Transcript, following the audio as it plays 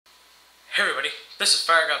Hey everybody, this is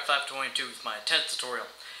Firegod522 with my 10th tutorial,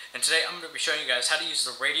 and today I'm going to be showing you guys how to use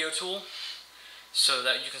the radio tool so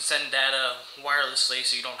that you can send data wirelessly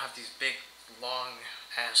so you don't have these big long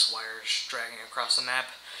ass wires dragging across the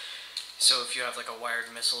map. So if you have like a wired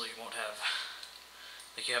missile, you won't have,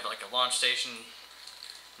 like you have like a launch station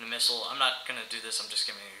and a missile. I'm not going to do this, I'm just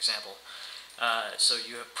giving an example. So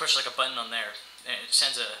you push like a button on there and it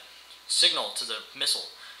sends a signal to the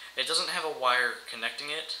missile. It doesn't have a wire connecting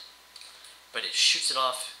it, but it shoots it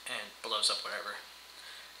off and blows up whatever.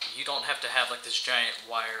 You don't have to have like this giant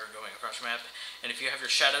wire going across your map. And if you have your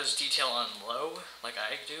shadows detail on low, like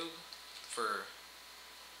I do for...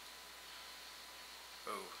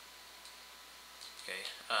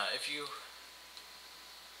 if you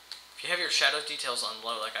have your shadow details on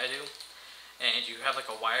low like I do, and you have like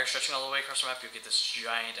a wire stretching all the way across the map, you'll get this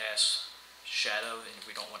giant ass shadow, and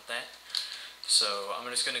we don't want that. So I'm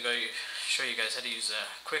just going to go show you guys how to use a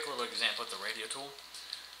quick little example with the radio tool.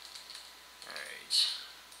 Alright.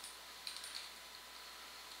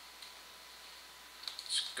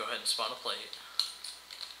 Let's go ahead and spawn a plate.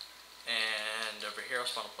 And over here I'll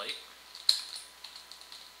spawn a plate.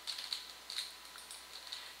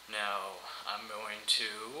 Now I'm going to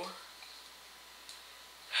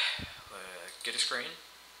get a screen.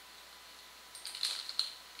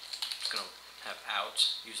 It's going to have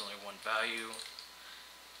out, use only one value.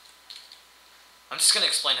 I'm just going to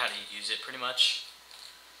explain how to use it pretty much.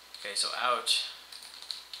 Okay, so out.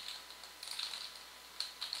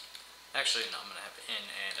 Actually, no, I'm going to have in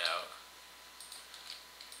and out.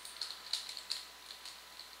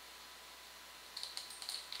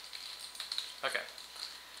 Okay,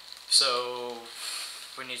 so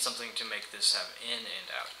we need something to make this have in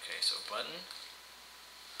and out. Okay, so button.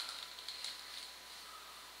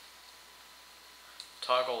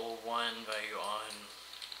 Toggle one value on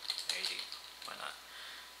 80. Why not?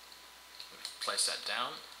 Place that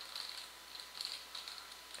down.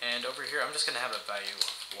 And over here, I'm just going to have a value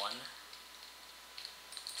of 1.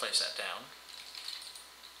 Place that down.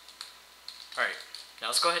 Alright, now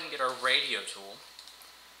let's go ahead and get our radio tool.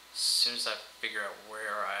 As soon as I figure out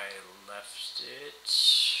where I left it.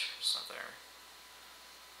 It's not there.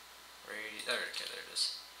 Okay, there it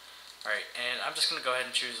is. Alright, and I'm just going to go ahead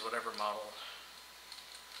and choose whatever model.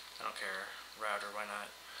 I don't care. Router, why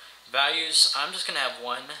not? Values, I'm just going to have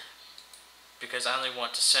 1 because I only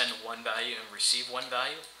want to send one value and receive one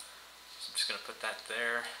value. So I'm just going to put that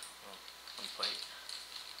there. One plate.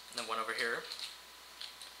 And then one over here.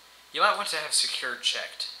 You might want to have secured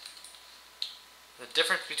checked. The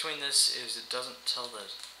difference between this is it doesn't tell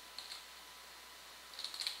the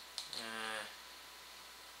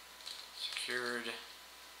secured.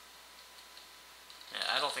 Yeah,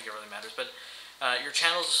 I don't think it really matters, but your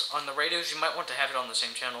channels on the radios, you might want to have it on the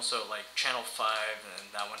same channel, so like channel 5,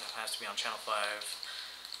 and that one has to be on channel 5,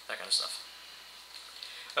 that kind of stuff.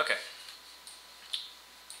 Okay.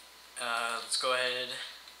 Let's go ahead.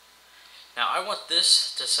 Now I want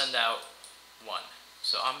this to send out 1,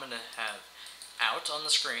 so I'm going to have out on the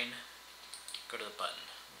screen, go to the button.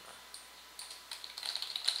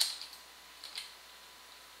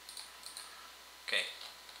 Okay.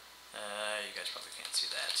 You guys probably can't see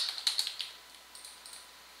that.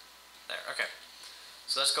 There, okay.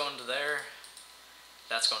 So that's going to there,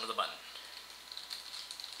 that's going to the button.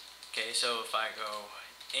 Okay, so if I go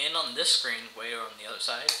in on this screen, way on the other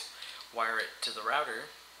side, wire it to the router,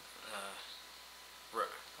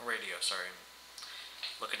 radio, sorry.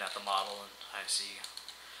 Looking at the model and I see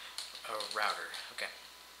a router, okay.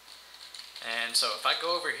 And so if I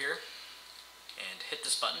go over here and hit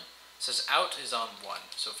this button, it says out is on 1.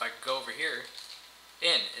 So if I go over here,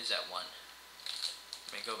 in is at 1.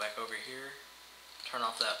 Let me go back over here, turn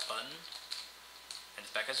off that button, and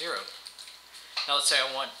it's back at 0. Now let's say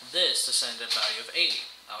I want this to send a value of 80.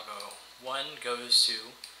 I'll go 1 goes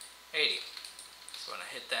to 80. So when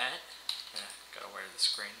I hit that, gotta wire the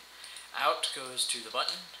screen, out goes to the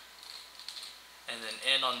button, and then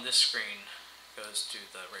in on this screen goes to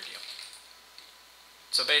the radio.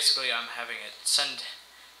 So basically I'm having it send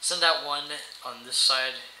out 1 on this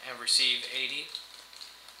side and receive 80.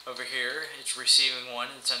 Over here, it's receiving 1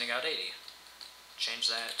 and sending out 80. Change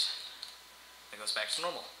that, it goes back to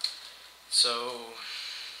normal. So,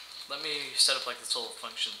 let me set up like this little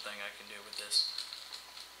function thing I can do with this.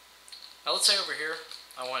 Now let's say over here,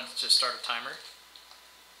 I want to start a timer.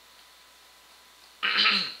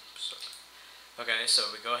 Okay, so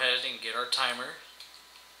we go ahead and get our timer.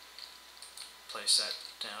 Place that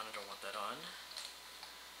down, I don't want that on.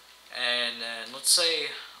 And then let's say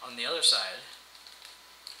on the other side,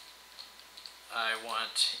 I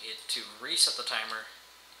want it to reset the timer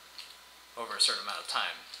over a certain amount of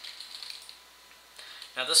time.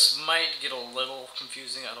 Now this might get a little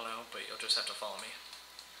confusing, I don't know, but you'll just have to follow me.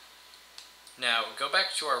 Now go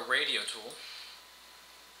back to our radio tool.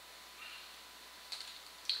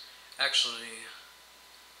 Actually,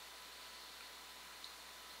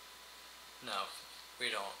 no, we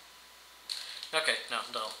don't. Okay, no,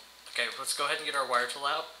 don't. Okay, let's go ahead and get our wire tool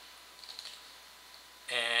out.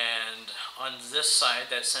 And on this side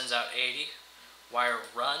that sends out 80, wire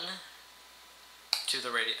run to the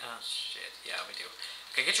radio. Oh shit, yeah, we do.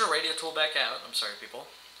 Okay, get your radio tool back out. I'm sorry, people.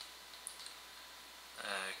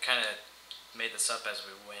 Kind of made this up as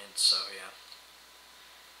we went, so yeah.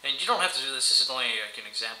 And you don't have to do this. This is only like an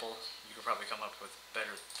example. You could probably come up with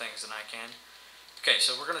better things than I can. Okay,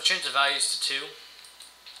 so we're going to change the values to 2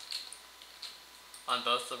 on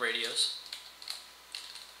both the radios.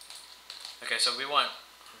 Okay, so we want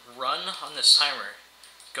run on this timer.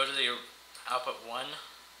 Go to the output 1,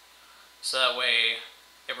 so that way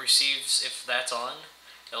it receives, if that's on,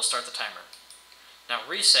 it'll start the timer. Now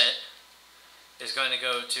reset is going to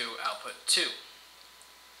go to output 2.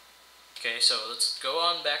 Okay, so let's go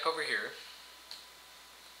on back over here.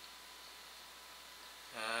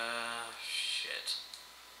 Shit.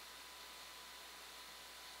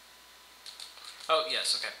 Oh,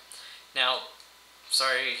 yes, okay. Now,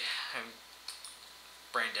 sorry, I'm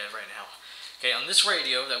brain dead right now. Okay, on this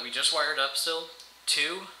radio that we just wired up still,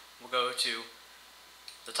 2 will go to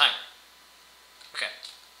the timer. Okay.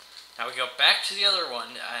 Now we go back to the other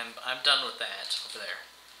one. I'm done with that over there.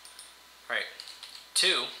 Alright.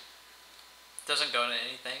 2 doesn't go to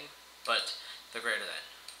anything but the greater than.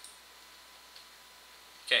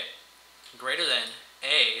 Okay. Greater than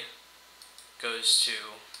A goes to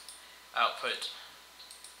output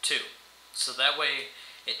 2. So that way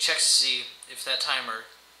it checks to see if that timer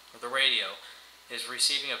or the radio is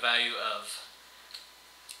receiving a value of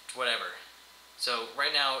whatever. So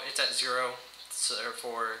right now it's at 0, so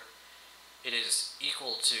therefore it is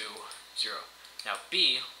equal to 0. Now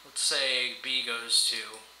B, let's say B goes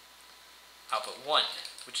to output 1,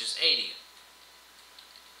 which is 80.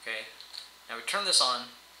 Okay, now we turn this on.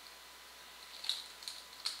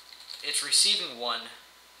 It's receiving 1,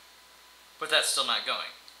 but that's still not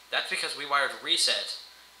going. That's because we wired reset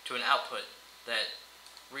to an output that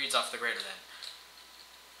reads off the greater than.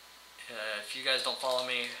 If you guys don't follow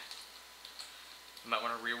me, you might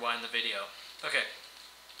want to rewind the video. Okay.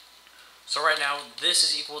 So right now this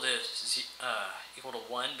is equal to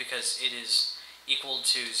 1 because it is equal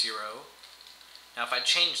to 0. Now if I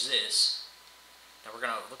change this, now we're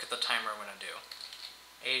gonna look at the timer when I do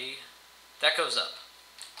 80. That goes up.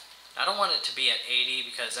 I don't want it to be at 80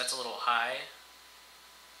 because that's a little high.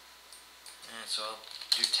 And so I'll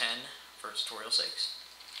do 10 for tutorial sakes.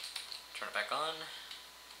 Turn it back on.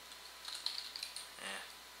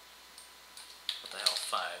 What the hell,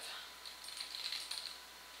 5.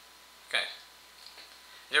 Okay.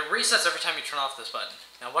 It resets every time you turn off this button.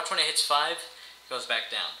 Now watch when it hits 5, it goes back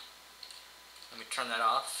down. Let me turn that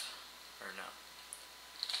off. Or no.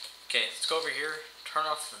 Okay, let's go over here, turn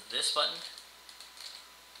off this button.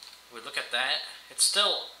 We look at that. It's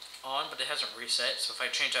still on, but it hasn't reset. So if I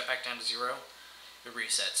change that back down to 0, it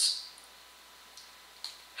resets.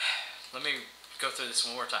 Let me go through this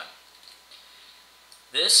one more time.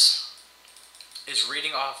 This is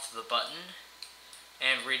reading off the button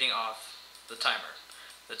and reading off the timer.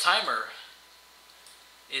 The timer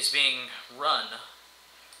is being run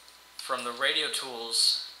from the radio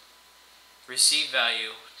tool's receive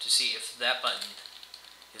value to see if that button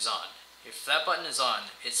is on. If that button is on,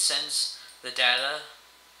 it sends the data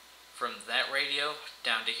from that radio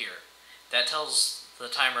down to here. That tells the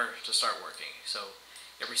timer to start working, so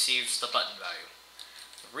it receives the button value.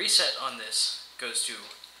 The reset on this goes to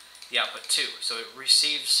the output 2, so it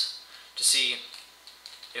receives to see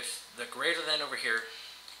if the greater than over here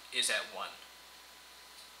is at 1.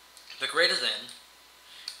 The greater than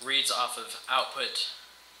reads off of output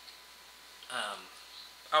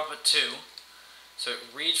 2, so it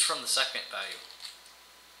reads from the second value.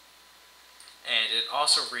 And it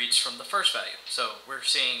also reads from the first value. So we're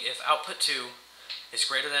seeing if output 2 is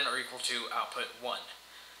greater than or equal to output 1.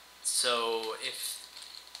 So if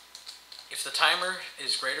the timer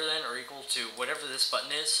is greater than or equal to whatever this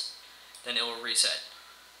button is, then it will reset.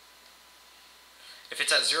 If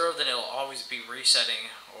it's at 0, then it will always be resetting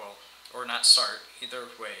or not start, either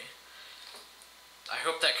way. I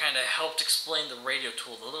hope that kind of helped explain the radio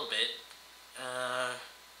tool a little bit.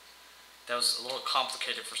 That was a little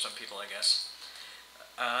complicated for some people, I guess.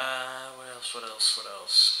 What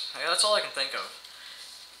else? Yeah, that's all I can think of.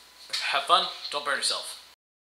 Have fun, don't burn yourself.